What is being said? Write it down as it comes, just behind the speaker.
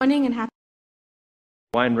Morning and happy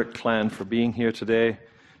Weinrich clan for being here today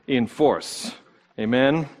in force.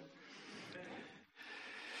 Amen.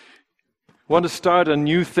 Want to start a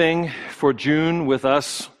new thing for June with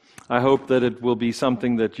us. I hope that it will be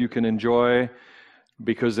something that you can enjoy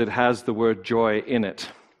because it has the word joy in it.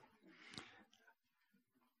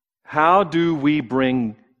 How do we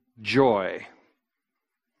bring joy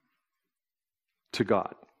to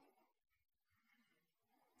God?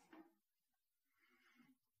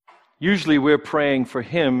 Usually we're praying for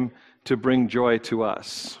Him to bring joy to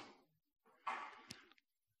us.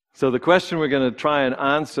 So the question we're going to try and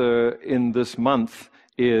answer in this month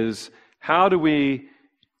is, how do we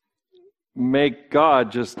make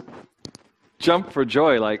God just jump for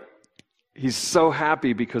joy, like He's so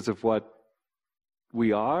happy because of what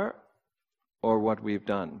we are or what we've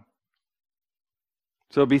done?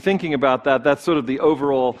 So be thinking about that. That's sort of the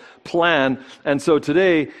overall plan. And so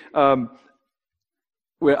today,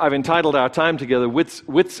 I've entitled our time together,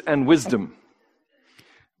 Wits and Wisdom.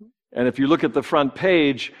 And if you look at the front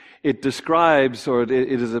page, it describes, or it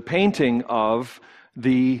is a painting of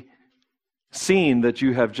the scene that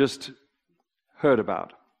you have just heard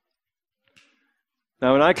about.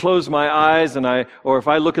 Now, when I close my eyes or if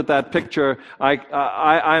I look at that picture,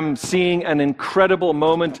 I'm seeing an incredible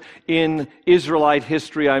moment in Israelite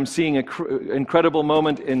history. I'm seeing an incredible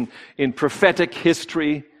moment in prophetic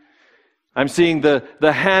history. I'm seeing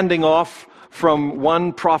the handing off from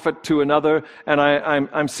one prophet to another, and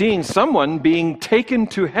I'm seeing someone being taken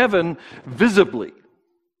to heaven visibly.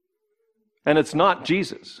 And it's not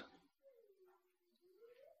Jesus.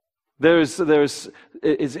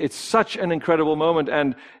 It's such an incredible moment,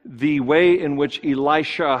 and the way in which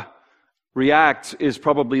Elisha reacts is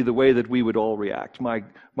probably the way that we would all react.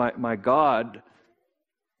 My God,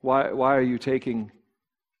 why are you taking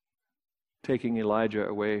Elijah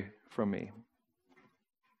away from me?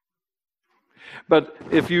 But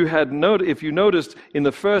if you noticed in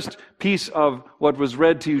the first piece of what was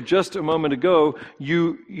read to you just a moment ago,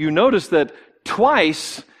 you noticed that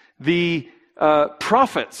twice the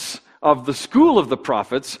prophets of the school of the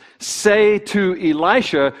prophets say to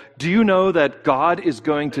Elisha, "Do you know that God is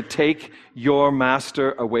going to take your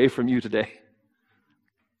master away from you today?"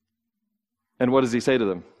 And what does he say to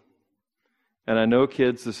them? And I know,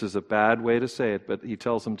 kids, this is a bad way to say it, but he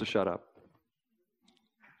tells them to shut up.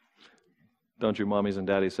 Don't you mommies and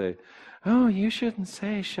daddies say, "Oh, you shouldn't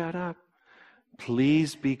say shut up.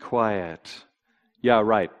 Please be quiet." Yeah,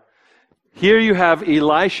 right. Here you have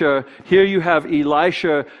Elisha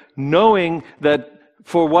knowing that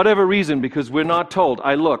for whatever reason, because we're not told,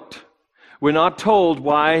 I looked, we're not told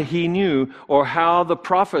why he knew or how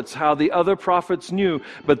the other prophets knew,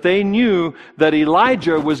 but they knew that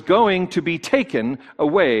Elijah was going to be taken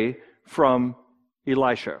away from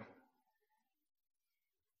Elisha.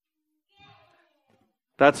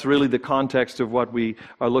 That's really the context of what we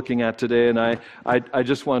are looking at today, and I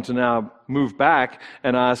just want to now move back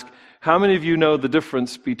and ask, how many of you know the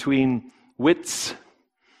difference between wits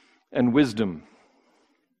and wisdom?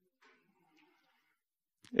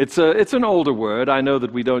 It's an older word. I know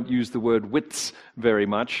that we don't use the word wits very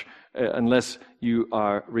much, unless you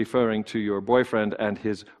are referring to your boyfriend and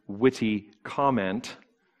his witty comment,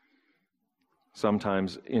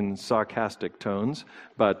 sometimes in sarcastic tones.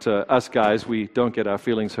 But us guys, we don't get our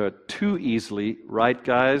feelings hurt too easily, right,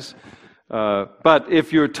 guys? But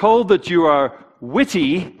if you're told that you are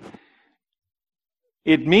witty,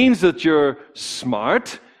 it means that you're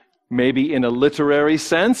smart, maybe in a literary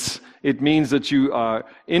sense. It means that you are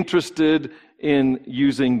interested in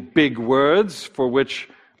using big words, for which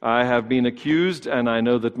I have been accused, and I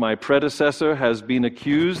know that my predecessor has been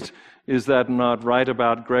accused. Is that not right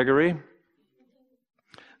about Gregory?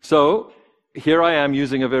 So, here I am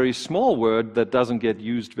using a very small word that doesn't get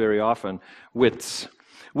used very often, wits.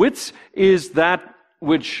 Wits is that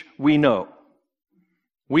which we know.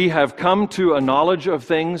 We have come to a knowledge of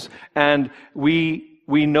things, and we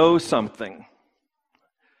know something.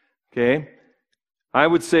 Okay? I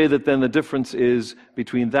would say that then the difference is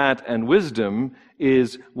between that and wisdom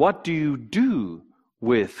is, what do you do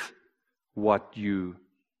with what you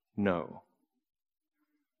know?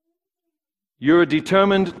 You're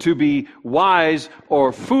determined to be wise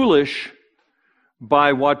or foolish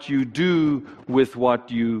by what you do with what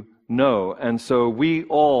you know. And so we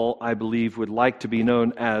all, I believe, would like to be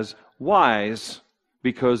known as wise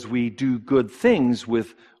because we do good things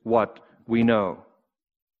with what we know.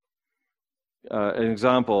 An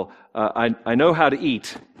example, I know how to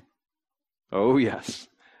eat. Oh, yes.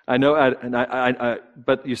 I know,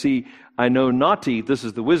 but you see, I know not to eat, this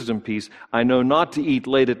is the wisdom piece, I know not to eat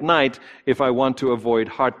late at night if I want to avoid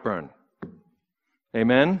heartburn.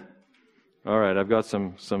 Amen? All right, I've got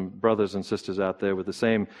some brothers and sisters out there with the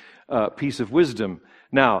same piece of wisdom.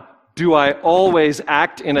 Now, do I always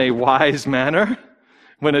act in a wise manner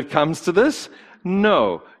when it comes to this?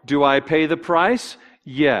 No. Do I pay the price?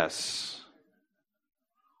 Yes.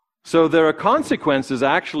 So there are consequences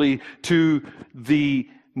actually to the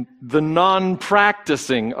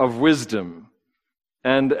non-practicing of wisdom.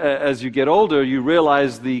 And as you get older, you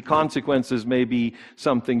realize the consequences may be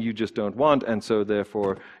something you just don't want, and so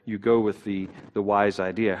therefore you go with the wise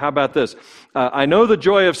idea. How about this? I know the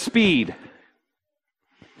joy of speed.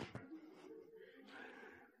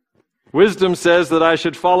 Wisdom says that I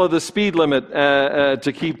should follow the speed limit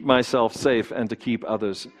to keep myself safe and to keep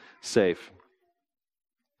others safe.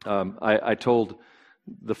 I told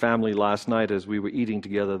the family last night as we were eating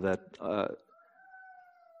together that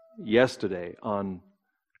yesterday on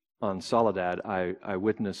Soledad I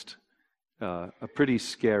witnessed a pretty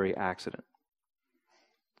scary accident.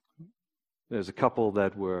 There's a couple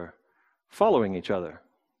that were following each other.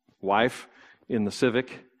 Wife in the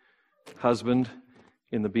Civic, husband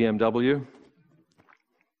in the BMW.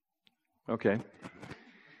 Okay.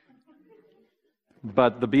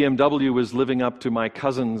 But the BMW was living up to my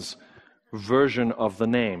cousin's version of the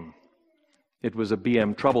name. It was a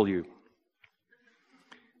BMW.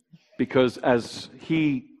 Because as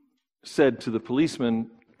he said to the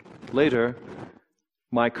policeman later,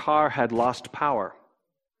 my car had lost power.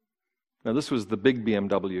 Now this was the big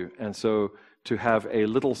BMW, and so to have a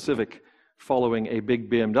little Civic following a big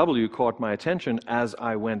BMW caught my attention as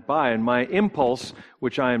I went by, and my impulse,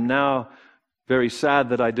 which I am now very sad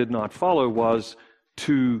that I did not follow, was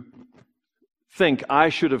to think I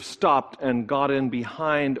should have stopped and got in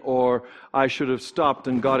behind, or I should have stopped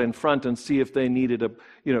and got in front and see if they needed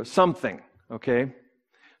something, okay?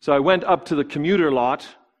 So I went up to the commuter lot,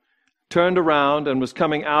 turned around, and was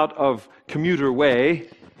coming out of commuter way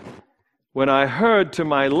when I heard to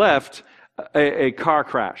my left a car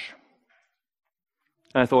crash.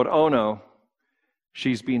 And I thought, oh no,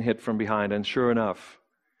 she's been hit from behind. And sure enough,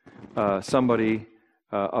 somebody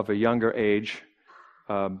of a younger age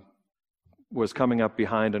was coming up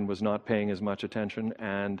behind and was not paying as much attention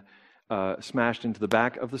and smashed into the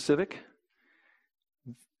back of the Civic,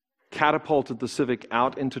 catapulted the Civic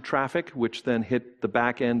out into traffic, which then hit the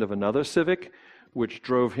back end of another Civic, which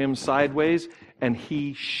drove him sideways, and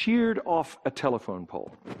he sheared off a telephone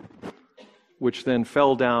pole, which then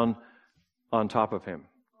fell down on top of him.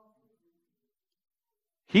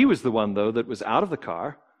 He was the one, though, that was out of the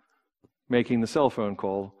car making the cell phone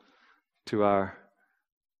call to our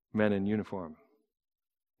men in uniform.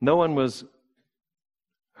 No one was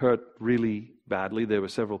hurt really badly. There were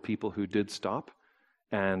several people who did stop,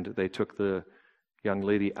 and they took the young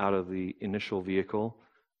lady out of the initial vehicle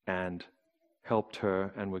and helped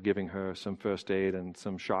her and were giving her some first aid and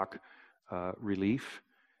some shock relief.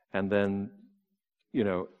 And then,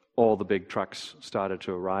 all the big trucks started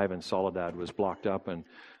to arrive, and Soledad was blocked up, and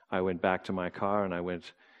I went back to my car, and I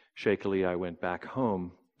went back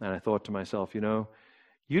home, and I thought to myself,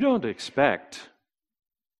 you don't expect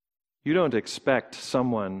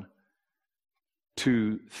someone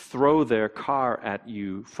to throw their car at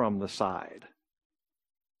you from the side.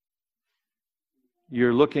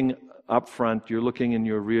 You're looking up front, you're looking in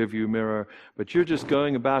your rearview mirror, but you're just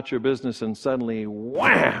going about your business, and suddenly,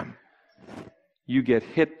 wham! You get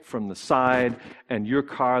hit from the side, and your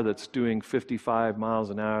car that's doing 55 miles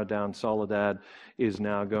an hour down Soledad is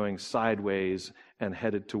now going sideways and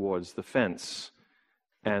headed towards the fence.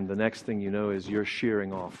 And the next thing you know is you're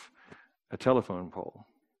shearing off a telephone pole.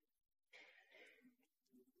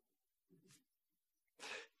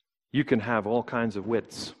 You can have all kinds of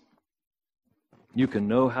wits. You can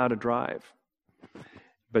know how to drive.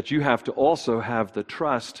 But you have to also have the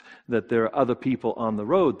trust that there are other people on the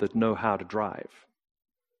road that know how to drive.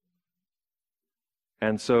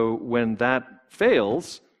 And so when that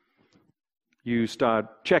fails, you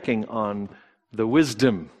start checking on the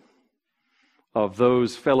wisdom of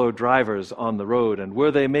those fellow drivers on the road, and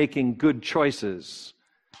were they making good choices?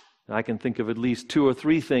 And I can think of at least 2 or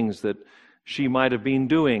 3 things that she might have been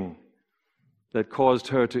doing that caused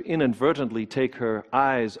her to inadvertently take her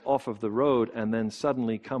eyes off of the road and then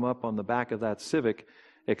suddenly come up on the back of that Civic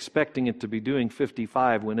expecting it to be doing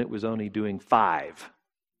 55 when it was only doing 5.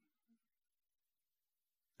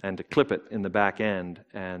 And to clip it in the back end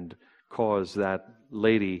and cause that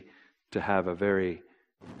lady to have a very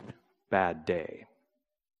bad day.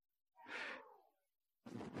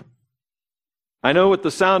 I know what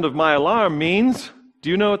the sound of my alarm means. Do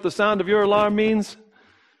you know what the sound of your alarm means?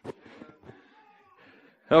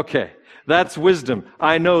 Okay, that's wisdom.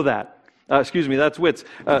 I know that. That's wits.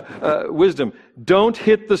 Wisdom. Don't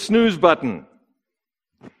hit the snooze button.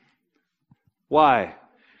 Why?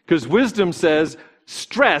 Because wisdom says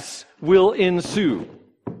stress will ensue.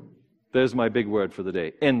 There's my big word for the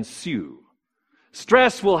day. Ensue.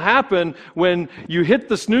 Stress will happen when you hit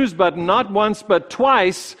the snooze button not once but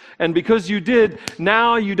twice, and because you did,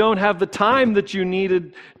 now you don't have the time that you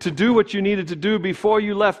needed to do what you needed to do before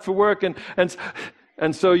you left for work,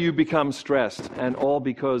 and so you become stressed, and all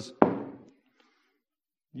because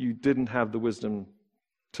you didn't have the wisdom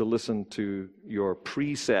to listen to your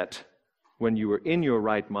preset when you were in your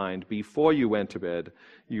right mind before you went to bed.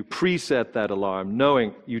 You preset that alarm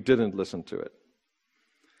knowing you didn't listen to it.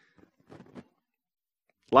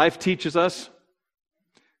 Life teaches us.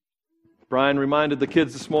 Brian reminded the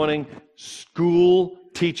kids this morning, school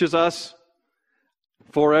teaches us.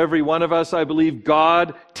 For every one of us, I believe,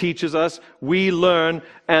 God teaches us. We learn,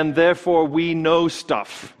 and therefore we know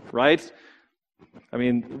stuff, right? I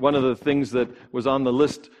mean, one of the things that was on the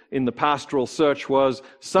list in the pastoral search was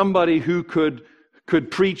somebody who could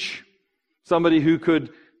preach, somebody who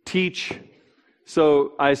could teach.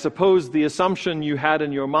 So I suppose the assumption you had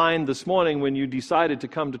in your mind this morning when you decided to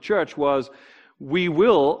come to church was, we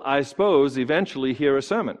will, I suppose, eventually hear a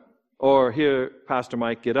sermon or hear Pastor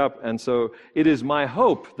Mike get up. And so it is my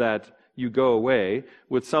hope that you go away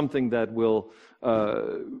with something that will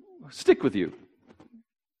stick with you.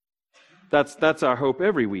 That's our hope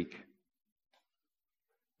every week.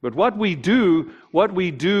 But what we do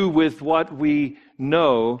with what we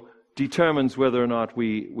know determines whether or not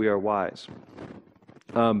we are wise.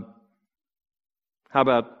 How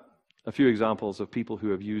about a few examples of people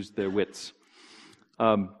who have used their wits?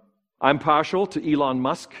 I'm partial to Elon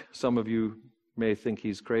Musk. Some of you may think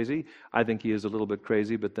he's crazy. I think he is a little bit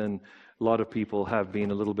crazy, but then a lot of people have been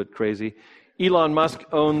a little bit crazy. Elon Musk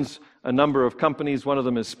owns a number of companies. One of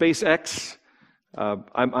them is SpaceX.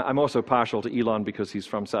 I'm also partial to Elon because he's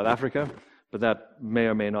from South Africa, but that may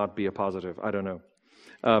or may not be a positive. I don't know.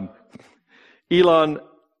 Elon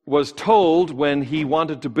was told when he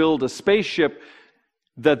wanted to build a spaceship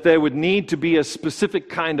that there would need to be a specific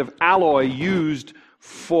kind of alloy used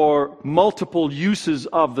for multiple uses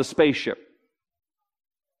of the spaceship.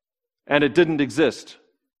 And it didn't exist.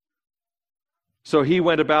 So he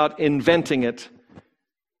went about inventing it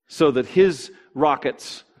so that his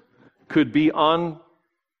rockets could be on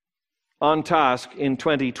task in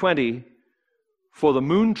 2020 for the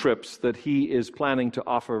moon trips that he is planning to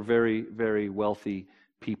offer very, very wealthy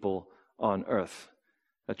people on Earth.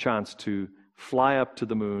 A chance to fly up to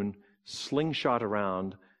the slingshot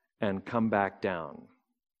around, and come back down.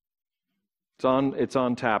 It's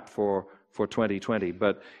on tap for 2020,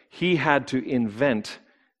 but he had to invent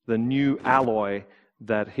the new alloy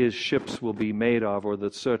that his ships will be made of, or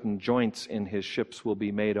that certain joints in his ships will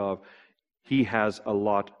be made of. He has a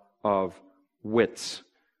lot of wits.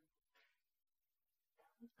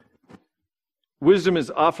 Wisdom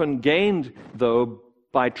is often gained, though,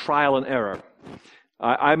 by trial and error.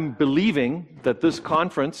 I'm believing that this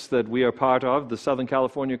conference that we are part of, the Southern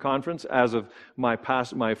California Conference, as of my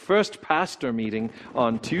first pastor meeting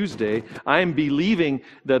on Tuesday, I'm believing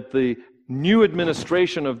that the new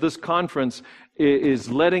administration of this conference is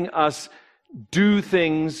letting us do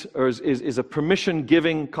things, or is a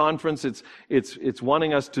permission-giving conference. It's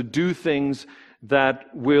wanting us to do things that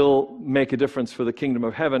will make a difference for the kingdom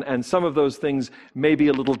of heaven. And some of those things may be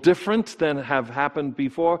a little different than have happened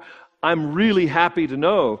before. I'm really happy to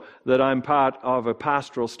know that I'm part of a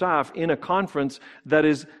pastoral staff in a conference that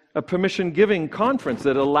is a permission-giving conference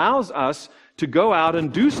that allows us to go out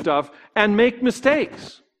and do stuff and make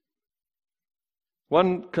mistakes.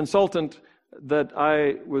 One consultant that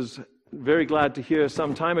I was very glad to hear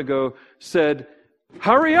some time ago said,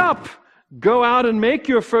 "Hurry up! Go out and make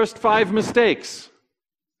your first 5 mistakes.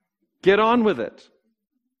 Get on with it."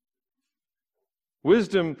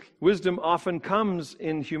 Wisdom often comes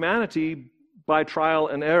in humanity by trial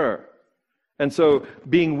and error. And so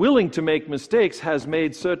being willing to make mistakes has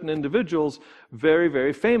made certain individuals very,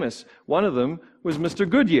 very famous. One of them was Mr.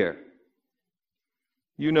 Goodyear.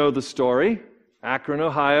 You know the story. Akron,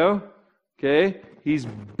 Ohio. Okay? He's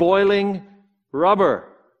boiling rubber.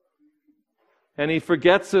 And he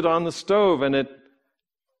forgets it on the stove and it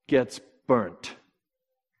gets burnt.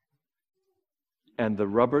 And the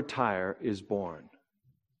rubber tire is born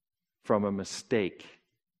from a mistake.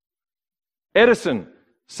 Edison,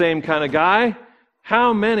 same kind of guy.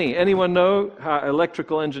 How many? Anyone know?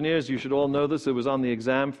 Electrical engineers, you should all know this. It was on the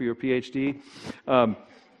exam for your PhD.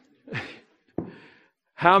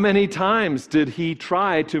 How many times did he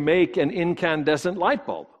try to make an incandescent light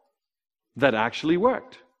bulb that actually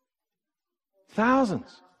worked?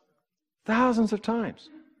 Thousands. Thousands of times.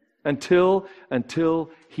 Until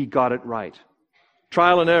he got it right.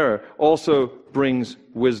 Trial and error also brings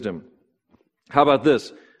wisdom. How about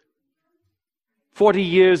this? 40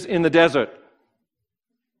 years in the desert.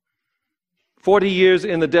 40 years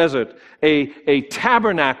in the desert. A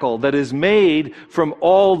tabernacle that is made from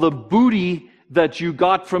all the booty that you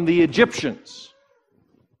got from the Egyptians.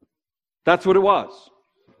 That's what it was.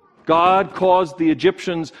 God caused the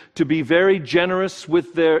Egyptians to be very generous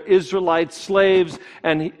with their Israelite slaves,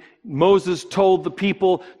 and Moses told the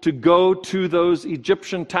people to go to those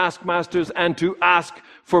Egyptian taskmasters and to ask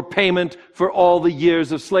for payment for all the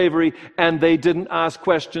years of slavery, and they didn't ask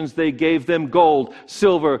questions. They gave them gold,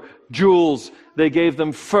 silver, jewels. They gave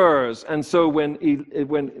them furs. And so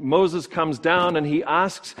when Moses comes down and he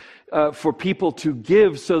asks for people to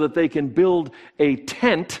give so that they can build a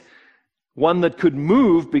tent, one that could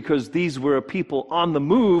move, because these were a people on the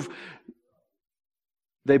move,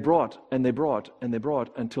 they brought and they brought and they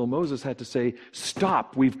brought until Moses had to say,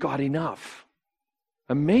 "Stop, we've got enough."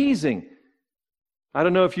 Amazing. I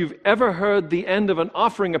don't know if you've ever heard the end of an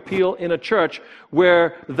offering appeal in a church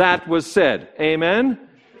where that was said. Amen?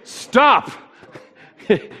 Stop!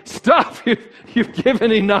 Stop! You've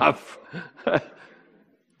given enough.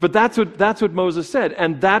 But that's what Moses said.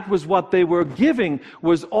 And that was what they were giving,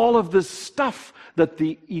 was all of this stuff that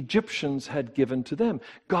the Egyptians had given to them.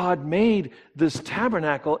 God made this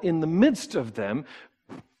tabernacle in the midst of them,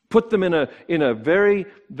 put them in a very,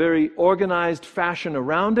 very organized fashion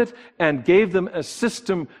around it, and gave them a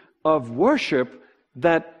system of worship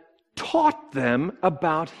that taught them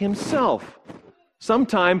about himself.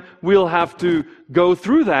 Sometime we'll have to go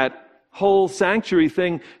through that whole sanctuary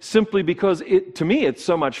thing simply because to me it's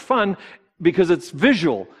so much fun, because it's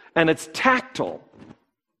visual and it's tactile.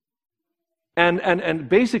 And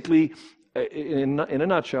basically, in a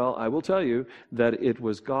nutshell, I will tell you that it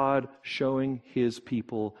was God showing his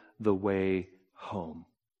people the way home.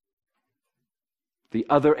 The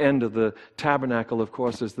other end of the tabernacle, of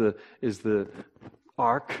course, is the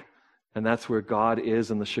ark, and that's where God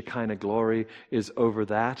is, and the Shekinah glory is over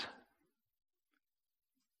that.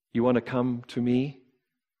 You want to come to me?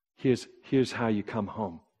 Here's how you come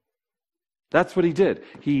home. That's what he did.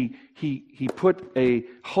 He put a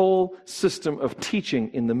whole system of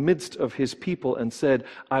teaching in the midst of his people and said,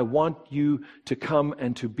 I want you to come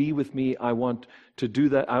and to be with me. I want to do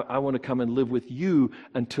that. I want to come and live with you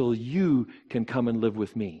until you can come and live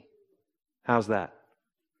with me. How's that?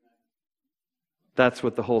 That's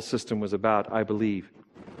what the whole system was about, I believe.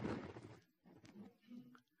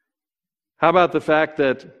 How about the fact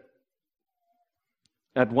that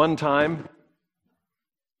at one time,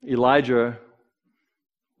 Elijah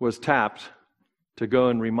was tapped to go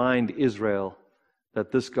and remind Israel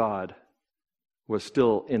that this God was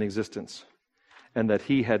still in existence and that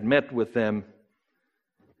he had met with them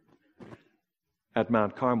at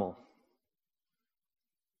Mount Carmel.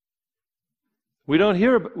 We don't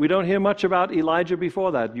hear much about Elijah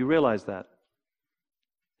before that. You realize that.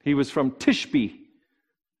 He was from Tishbe.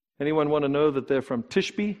 Anyone want to know that they're from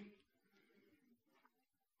Tishbe?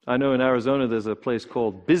 I know in Arizona there's a place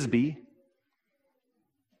called Bisbee.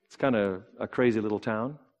 It's kind of a crazy little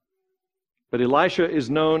town. But Elisha is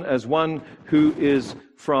known as one who is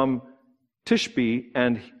from Tishbe,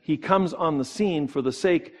 and he comes on the scene for the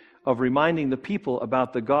sake of reminding the people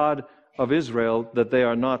about the God of Israel that they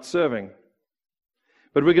are not serving.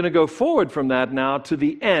 But we're going to go forward from that now to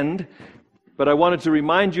the end. But I wanted to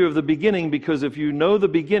remind you of the beginning, because if you know the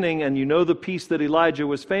beginning and you know the piece that Elijah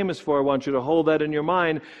was famous for, I want you to hold that in your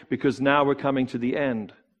mind, because now we're coming to the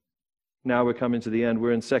end. Now we're coming to the end.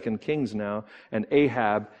 We're in 2 Kings now, and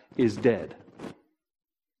Ahab is dead.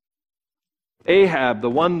 Ahab, the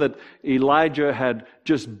one that Elijah had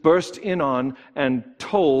just burst in on and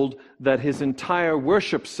told that his entire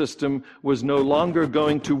worship system was no longer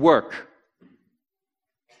going to work.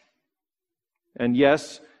 And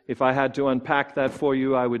yes, if I had to unpack that for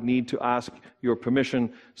you, I would need to ask your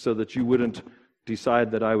permission so that you wouldn't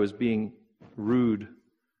decide that I was being rude.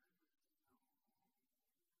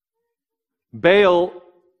 Baal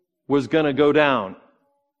was going to go down,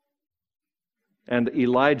 and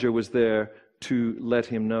Elijah was there to let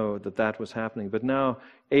him know that that was happening. But now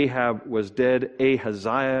Ahab was dead.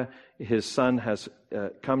 Ahaziah, his son, has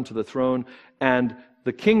come to the throne, and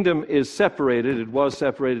the kingdom is separated. It was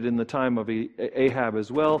separated in the time of Ahab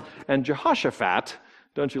as well. And Jehoshaphat,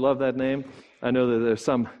 don't you love that name? I know that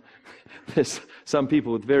there's some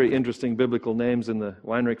people with very interesting biblical names in the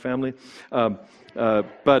Weinrich family.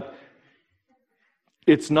 But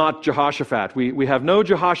it's not Jehoshaphat. We have no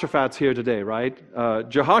Jehoshaphat's here today, right?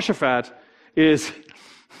 Jehoshaphat is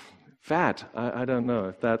Fat. I don't know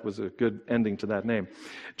if that was a good ending to that name.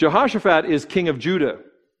 Jehoshaphat is king of Judah.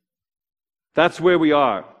 That's where we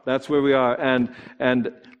are. That's where we are.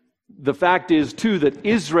 And the fact is, too, that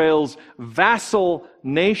Israel's vassal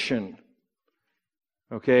nation,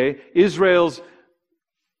 okay, Israel's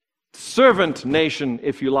servant nation,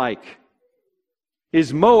 if you like,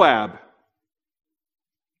 is Moab.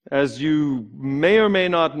 As you may or may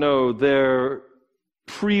not know, their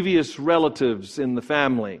previous relatives in the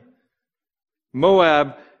family.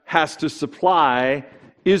 Moab has to supply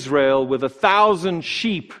Israel with 1,000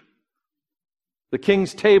 sheep. The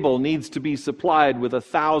king's table needs to be supplied with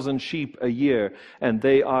 1,000 sheep a year, and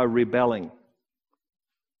they are rebelling.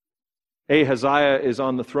 Ahaziah is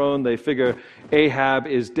on the throne. They figure Ahab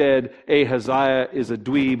is dead, Ahaziah is a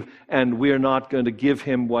dweeb, and we're not going to give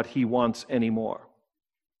him what he wants anymore.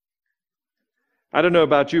 I don't know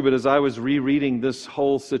about you, but as I was rereading this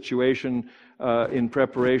whole situation in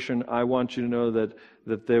preparation, I want you to know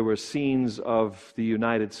that there were scenes of the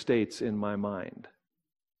United States in my mind.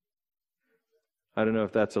 I don't know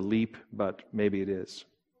if that's a leap, but maybe it is.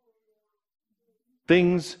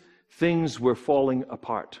 Things were falling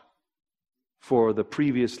apart for the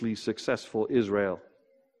previously successful Israel.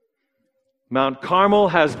 Mount Carmel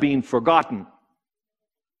has been forgotten.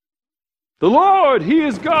 The Lord, He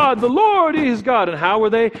is God. The Lord, He is God. And how were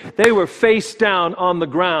they? They were face down on the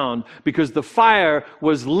ground because the fire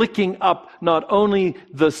was licking up not only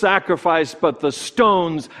the sacrifice, but the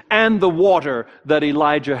stones and the water that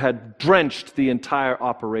Elijah had drenched the entire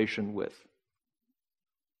operation with.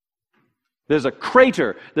 There's a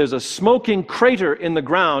crater, there's a smoking crater in the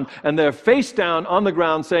ground, and they're face down on the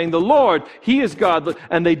ground saying, the Lord, He is God.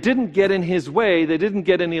 And they didn't get in His way, they didn't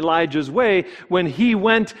get in Elijah's way when he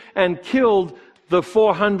went and killed the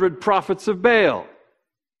 400 prophets of Baal.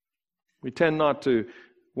 We tend not to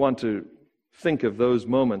want to think of those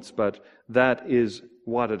moments, but that is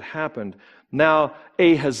what had happened. Now,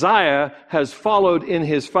 Ahaziah has followed in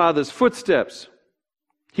his father's footsteps.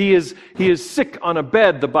 He is sick on a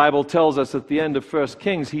bed, the Bible tells us at the end of 1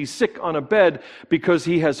 Kings. He's sick on a bed because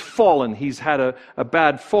he has fallen. He's had a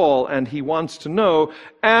bad fall, and he wants to know,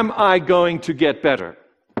 am I going to get better?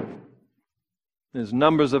 There's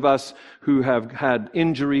numbers of us who have had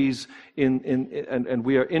injuries, and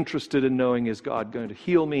we are interested in knowing, is God going to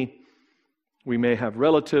heal me? We may have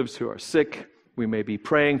relatives who are sick. We may be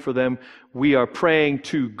praying for them. We are praying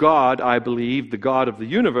to God, I believe, the God of the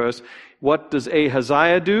universe. What does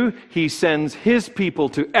Ahaziah do? He sends his people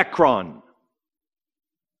to Ekron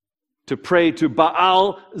to pray to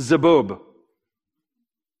Baal Zebub.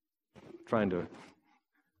 Trying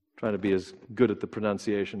to be as good at the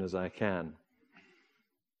pronunciation as I can.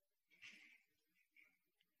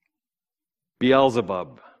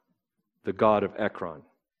 Beelzebub, the god of Ekron.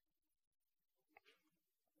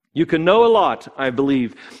 You can know a lot, I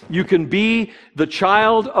believe. You can be the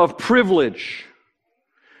child of privilege.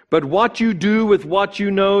 But what you do with what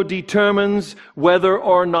you know determines whether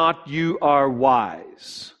or not you are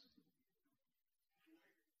wise.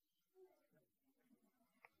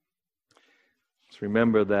 Let's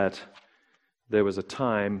remember that there was a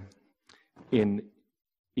time in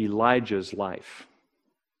Elijah's life.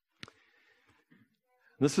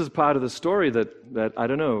 This is part of the story that I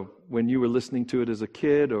don't know, when you were listening to it as a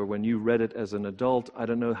kid or when you read it as an adult, I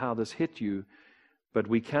don't know how this hit you, but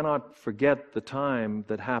we cannot forget the time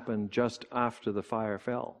that happened just after the fire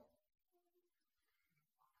fell.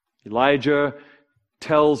 Elijah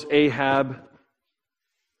tells Ahab,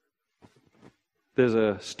 there's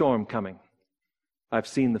a storm coming. I've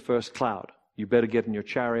seen the first cloud. You better get in your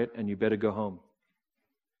chariot and you better go home.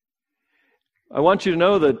 I want you to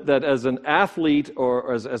know that as an athlete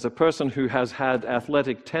or as a person who has had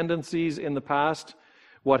athletic tendencies in the past,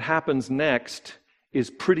 what happens next is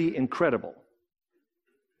pretty incredible.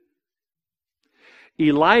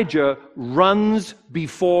 Elijah runs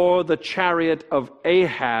before the chariot of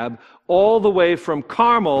Ahab all the way from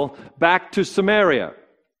Carmel back to Samaria.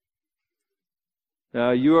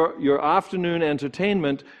 Now, your afternoon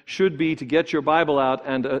entertainment should be to get your Bible out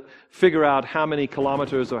and figure out how many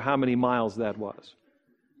kilometers or how many miles that was.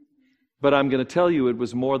 But I'm going to tell you it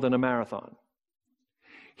was more than a marathon.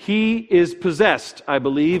 He is possessed, I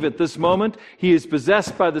believe, at this moment. He is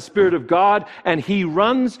possessed by the Spirit of God, and he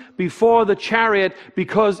runs before the chariot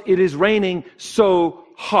because it is raining so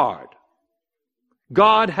hard.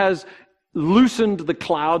 God has loosened the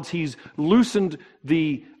clouds. He's loosened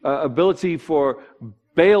the ability for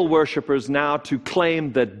Baal worshippers now to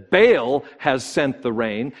claim that Baal has sent the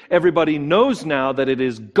rain. Everybody knows now that it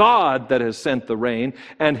is God that has sent the rain,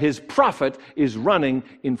 and his prophet is running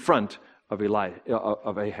in front of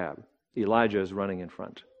Ahab. Elijah is running in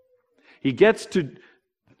front. He gets to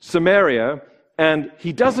Samaria, and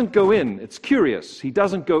he doesn't go in. It's curious. He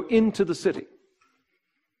doesn't go into the city.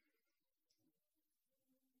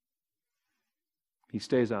 He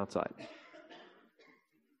stays outside.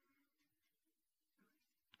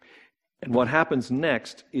 And what happens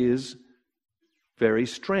next is very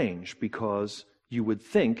strange, because you would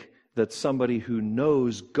think that somebody who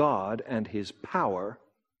knows God and His power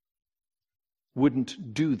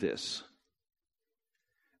wouldn't do this.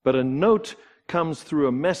 But a note comes through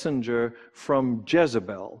a messenger from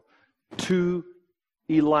Jezebel to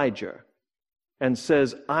Elijah and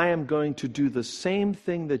says, I am going to do the same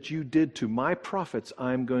thing that you did to my prophets,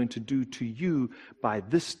 I am going to do to you by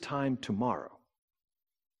this time tomorrow.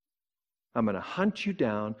 I'm going to hunt you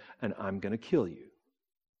down and I'm going to kill you.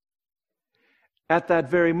 At that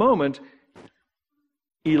very moment,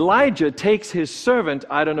 Elijah takes his servant,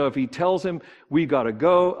 I don't know if he tells him, we got to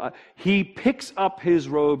go. He picks up his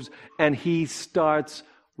robes and he starts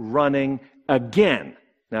running again.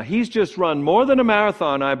 Now, he's just run more than a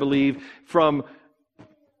marathon, I believe, from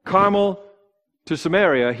Carmel to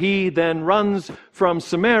Samaria. He then runs from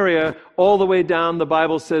Samaria all the way down, the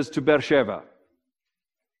Bible says, to Beersheba.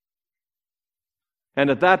 And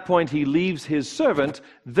at that point, he leaves his servant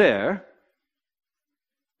there.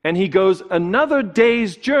 And he goes another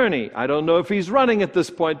day's journey. I don't know if he's running at this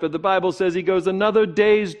point, but the Bible says he goes another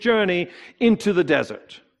day's journey into the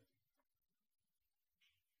desert.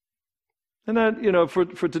 And that,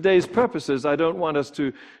 for today's purposes, I don't want us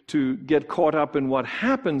to get caught up in what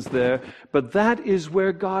happens there, but that is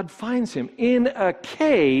where God finds him, in a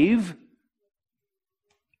cave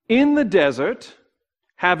in the desert,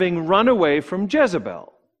 having run away from Jezebel.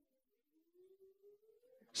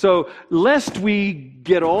 So, lest we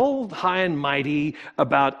get all high and mighty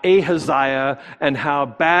about Ahaziah and how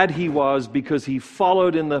bad he was because he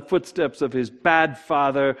followed in the footsteps of his bad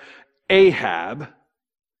father Ahab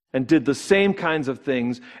and did the same kinds of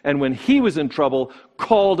things, and when he was in trouble,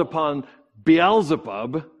 called upon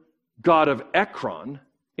Beelzebub, god of Ekron,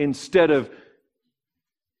 instead of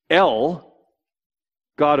El,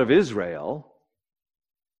 god of Israel,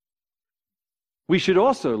 we should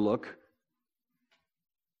also look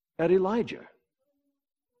at Elijah.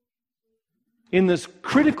 In this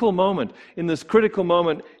critical moment,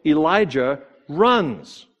 Elijah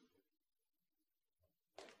runs.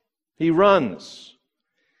 He runs.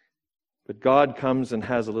 But God comes and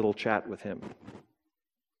has a little chat with him.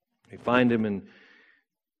 We find him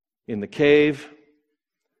in the cave.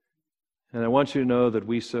 And I want you to know that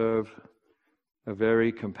we serve a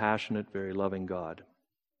very compassionate, very loving God.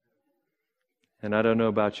 And I don't know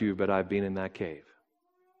about you, but I've been in that cave.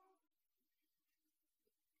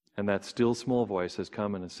 And that still small voice has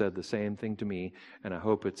come and has said the same thing to me, and I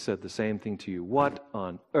hope it said the same thing to you. What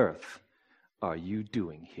on earth are you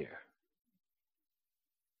doing here?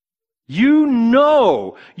 You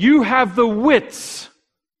know, you have the wits.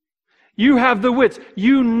 You have the wits.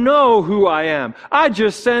 You know who I am. I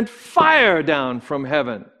just sent fire down from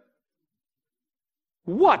heaven.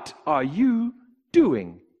 What are you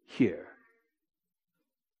doing here?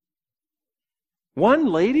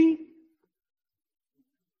 One lady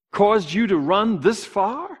caused you to run this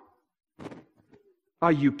far?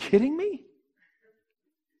 Are you kidding me?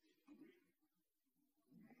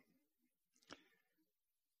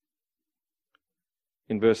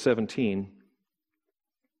 In verse 17,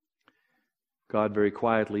 God very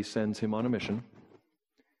quietly sends him on a mission.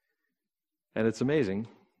 And it's amazing.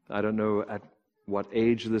 I don't know at what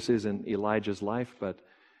age this is in Elijah's life, but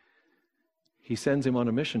he sends him on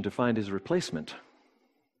a mission to find his replacement.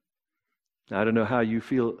 I don't know how you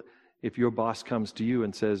feel if your boss comes to you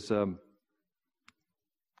and says,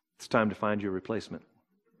 it's time to find your replacement.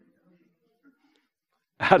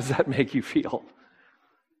 How does that make you feel?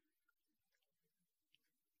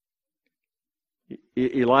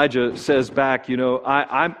 Elijah says back,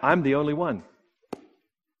 I'm the only one.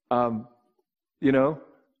 You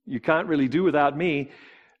can't really do without me.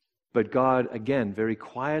 But God, again, very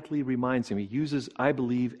quietly reminds him. He uses, I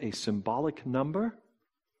believe, a symbolic number,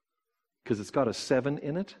 because it's got a 7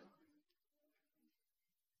 in it.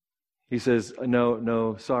 He says,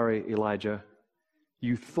 no, sorry, Elijah.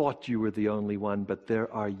 You thought you were the only one, but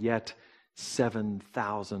there are yet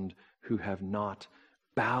 7,000 who have not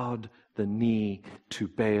bowed the knee to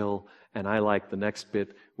Baal. And I like the next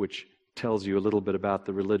bit, which tells you a little bit about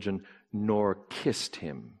the religion, nor kissed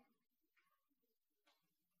him.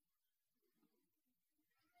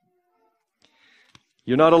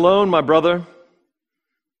 You're not alone, my brother.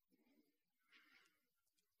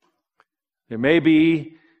 There may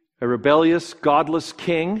be a rebellious, godless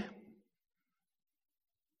king,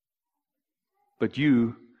 but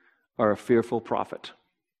you are a fearful prophet.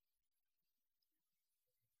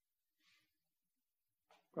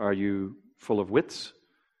 Are you full of wits?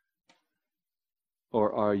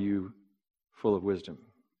 Or are you full of wisdom?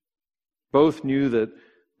 Both knew that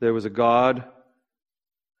there was a God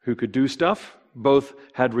who could do stuff. Both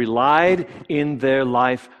had relied in their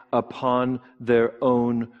life upon their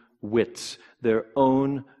own wits, their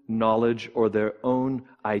own knowledge, or their own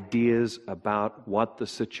ideas about what the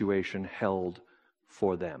situation held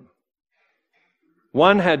for them.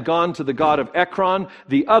 One had gone to the god of Ekron,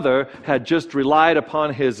 the other had just relied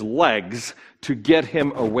upon his legs to get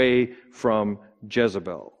him away from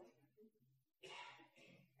Jezebel.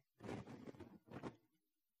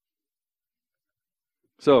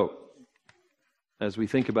 So, as we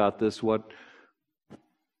think about this, what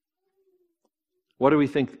do we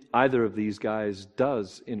think either of these guys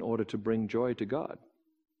does in order to bring joy to God?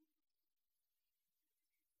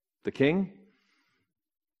 The king,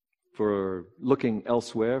 for looking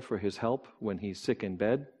elsewhere for his help when he's sick in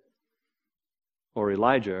bed, or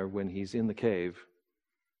Elijah when he's in the cave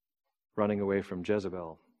running away from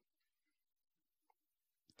Jezebel.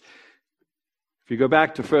 If you go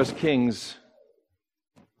back to 1 Kings,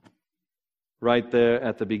 right there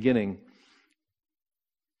at the beginning,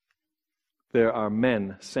 there are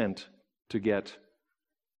men sent to get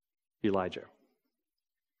Elijah.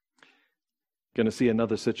 Going to see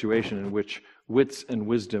another situation in which wits and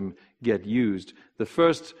wisdom get used. The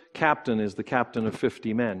first captain is the captain of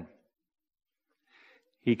 50 men.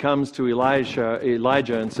 He comes to Elijah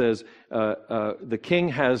and says, the king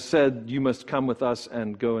has said, you must come with us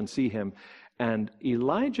and go and see him. And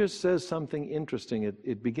Elijah says something interesting.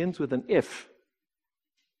 It begins with an if.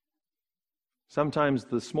 Sometimes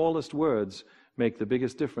the smallest words make the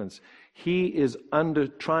biggest difference. He is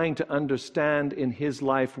trying to understand in his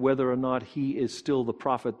life whether or not he is still the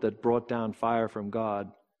prophet that brought down fire from God.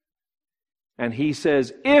 And he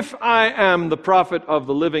says, if I am the prophet of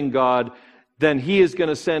the living God, then he is going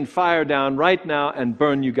to send fire down right now and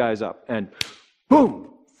burn you guys up. And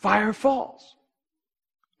boom, fire falls.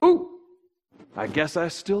 Ooh, I guess I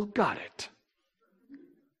still got it.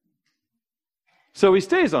 So he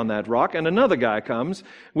stays on that rock, and another guy comes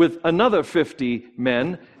with another 50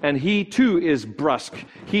 men, and he too is brusque.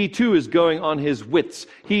 He too is going on his wits.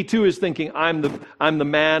 He too is thinking, I'm the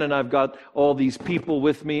man, and I've got all these people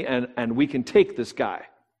with me, and we can take this guy.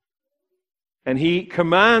 And he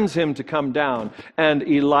commands him to come down, and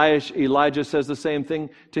Elijah says the same thing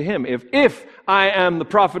to him. If I am the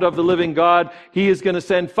prophet of the living God, he is going to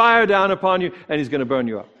send fire down upon you, and he's going to burn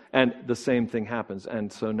you up. And the same thing happens.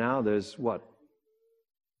 And so now there's what?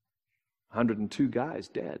 102 guys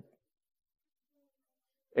dead.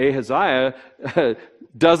 Ahaziah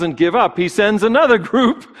doesn't give up. He sends another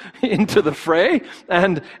group into the fray,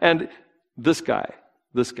 and this guy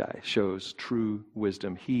shows true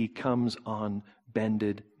wisdom. He comes on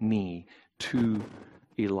bended knee to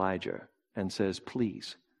Elijah and says,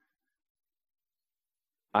 please,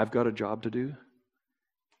 I've got a job to do,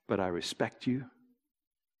 but I respect you.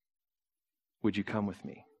 Would you come with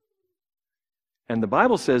me? And the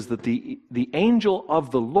Bible says that the angel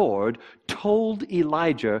of the Lord told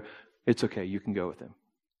Elijah, it's okay, you can go with him.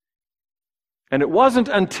 And it wasn't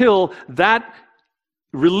until that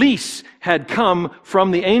release had come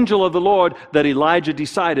from the angel of the Lord that Elijah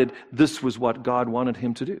decided this was what God wanted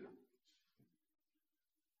him to do.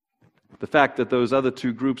 The fact that those other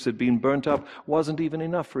two groups had been burnt up wasn't even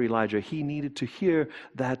enough for Elijah. He needed to hear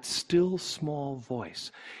that still small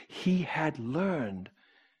voice. He had learned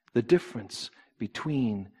the difference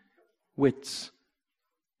between wits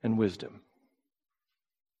and wisdom.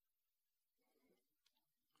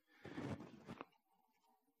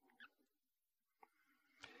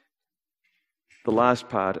 The last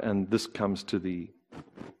part, and this comes to the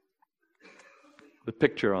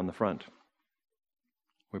picture on the front.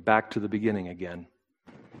 We're back to the beginning again.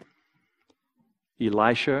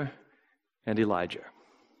 Elisha and Elijah.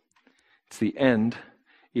 It's the end.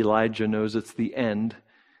 Elijah knows it's the end.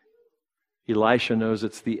 Elisha knows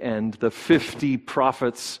it's the end. The 50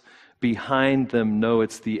 prophets behind them know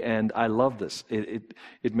it's the end. I love this.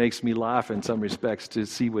 It makes me laugh in some respects to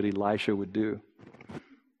see what Elisha would do.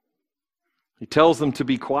 He tells them to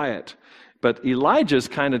be quiet, but Elijah's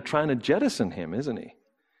kind of trying to jettison him, isn't he?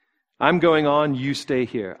 I'm going on, you stay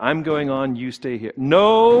here. I'm going on, you stay here.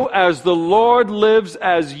 No, as the Lord lives,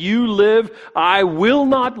 as you live, I will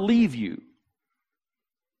not leave you.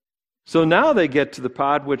 So now they get to the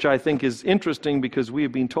part which I think is interesting because we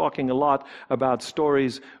have been talking a lot about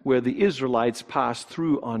stories where the Israelites passed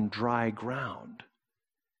through on dry ground.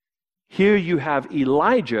 Here you have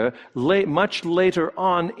Elijah much later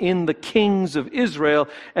on in the kings of Israel,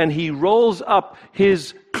 and he rolls up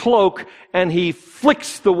his cloak and he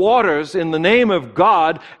flicks the waters in the name of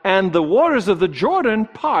God, and the waters of the Jordan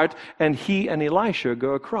part, and he and Elisha go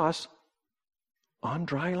across on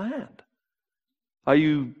dry land. Are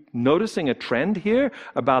you noticing a trend here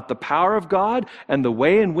about the power of God and the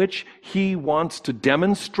way in which he wants to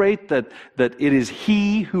demonstrate that it is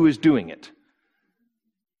he who is doing it?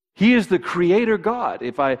 He is the creator God.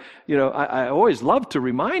 I always love to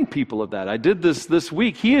remind people of that. I did this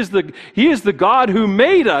week. He is the God who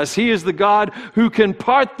made us. He is the God who can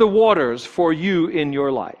part the waters for you in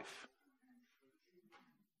your life.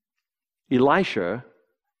 Elisha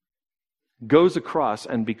goes across,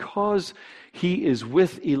 and because he is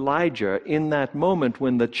with Elijah in that moment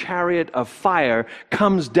when the chariot of fire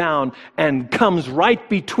comes down and comes right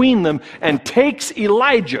between them and takes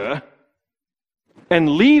Elijah and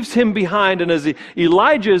leaves him behind, and as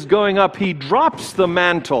Elijah is going up, he drops the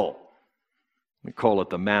mantle. We call it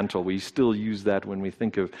the mantle. We still use that when we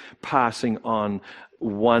think of passing on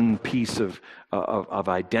one piece of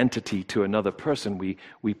identity to another person.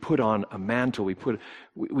 We put on a mantle.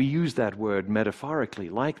 We use that word metaphorically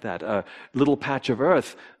like that. A little patch of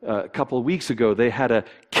earth, a couple of weeks ago, they had a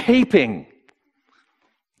caping.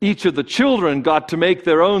 Each of the children got to make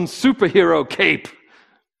their own superhero cape.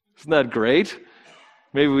 Isn't that great?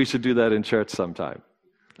 Maybe we should do that in church sometime.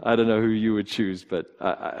 I don't know who you would choose,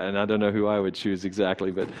 and I don't know who I would choose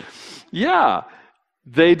exactly, but yeah,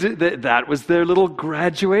 that was their little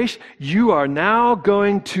graduation. You are now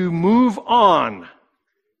going to move on.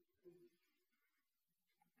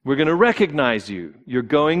 We're going to recognize you. You're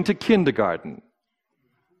going to kindergarten.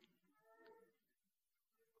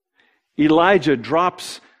 Elijah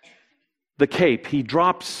drops the cape. He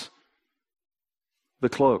drops the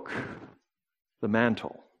cloak, the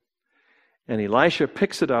mantle. And Elisha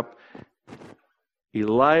picks it up.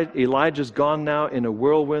 Elijah's gone now in a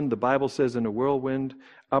whirlwind. The Bible says in a whirlwind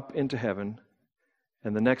up into heaven.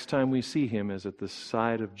 And the next time we see him is at the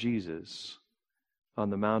side of Jesus on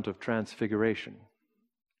the Mount of Transfiguration.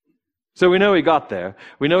 So we know he got there.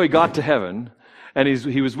 We know he got to heaven. And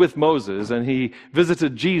he was with Moses. And he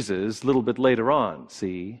visited Jesus a little bit later on,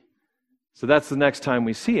 see? So that's the next time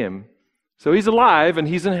we see him. So he's alive and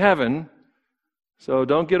he's in heaven. So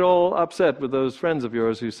don't get all upset with those friends of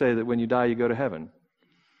yours who say that when you die you go to heaven.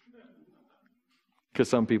 Because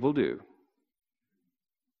some people do.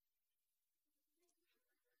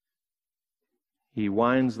 He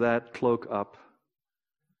winds that cloak up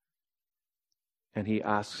and he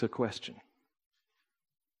asks a question.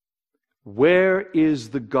 Where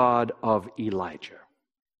is the God of Elijah?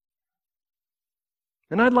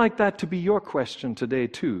 And I'd like that to be your question today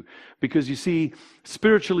too, because you see,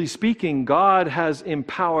 spiritually speaking, God has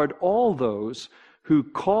empowered all those who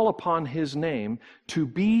call upon his name to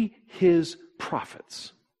be his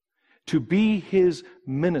prophets, to be his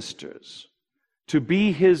ministers, to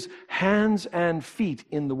be his hands and feet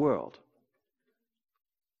in the world.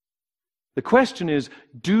 The question is,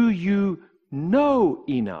 do you know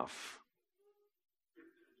enough?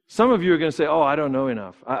 Some of you are going to say, oh, I don't know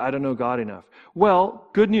enough. I don't know God enough. Well,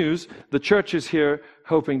 good news. The church is here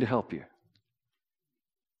hoping to help you.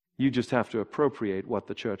 You just have to appropriate what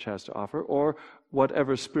the church has to offer, or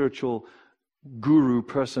whatever spiritual guru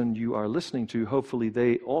person you are listening to, hopefully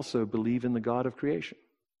they also believe in the God of creation.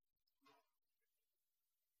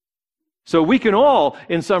 So we can all,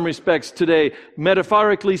 in some respects today,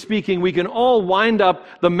 metaphorically speaking, we can all wind up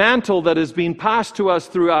the mantle that has been passed to us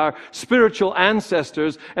through our spiritual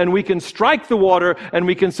ancestors, and we can strike the water and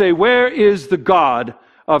we can say, where is the God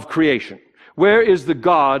of creation? Where is the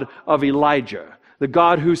God of Elijah? The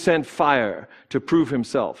God who sent fire to prove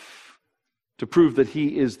himself, to prove that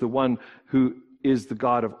he is the one who is the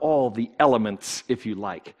God of all the elements, if you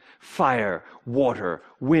like. Fire, water,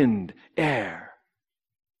 wind, air.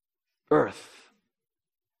 Earth.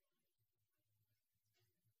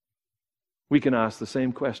 We can ask the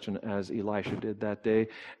same question as Elisha did that day,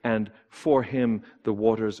 and for him the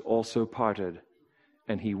waters also parted,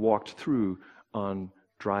 and he walked through on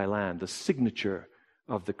dry land. The signature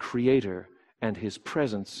of the Creator and his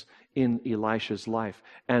presence in Elisha's life,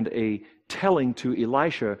 and a telling to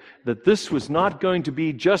Elisha that this was not going to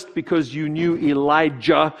be just because you knew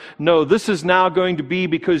Elijah. No, this is now going to be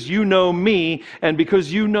because you know me, and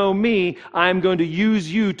because you know me, I'm going to use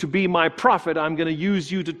you to be my prophet. I'm going to use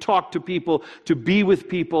you to talk to people, to be with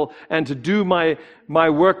people, and to do my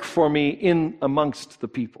work for me in amongst the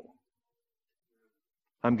people.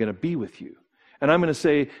 I'm going to be with you. And I'm going to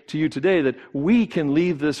say to you today that we can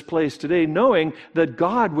leave this place today knowing that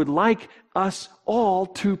God would like us all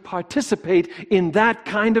to participate in that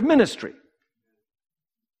kind of ministry.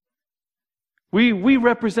 We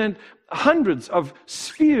represent hundreds of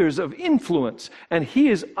spheres of influence, and He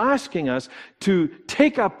is asking us to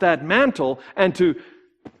take up that mantle and to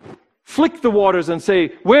flick the waters and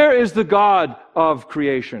say, where is the God of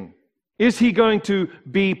creation? Is He going to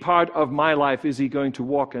be part of my life? Is He going to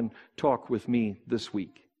walk and talk with me this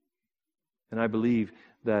week? And I believe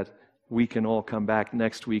that we can all come back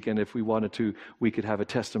next week, and if we wanted to, we could have a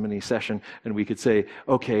testimony session, and we could say,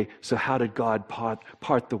 okay, so how did God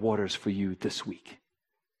part the waters for you this week?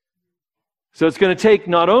 So it's going to take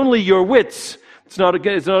not only your wits, it's not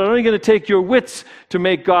only going to take your wits to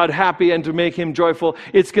make God happy and to make Him joyful,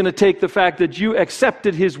 it's going to take the fact that you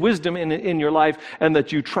accepted His wisdom in your life and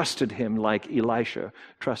that you trusted Him like Elisha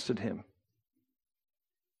trusted Him.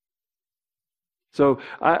 So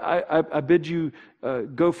I bid you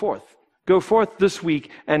go forth. Go forth this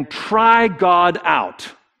week and try God out.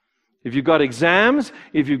 If you've got exams,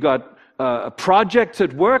 if you've got projects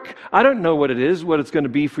at work, I don't know what it is, what it's going to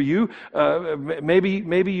be for you.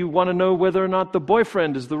 Maybe you want to know whether or not the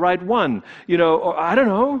boyfriend is the right one. Or I don't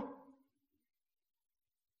know.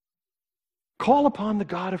 Call upon the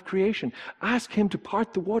God of creation. Ask Him to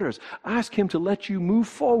part the waters. Ask Him to let you move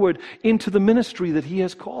forward into the ministry that He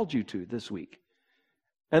has called you to this week.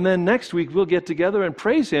 And then next week we'll get together and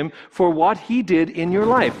praise Him for what He did in your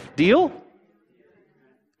life. Deal?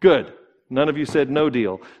 Good. None of you said no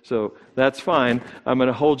deal. So that's fine. I'm going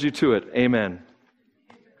to hold you to it. Amen.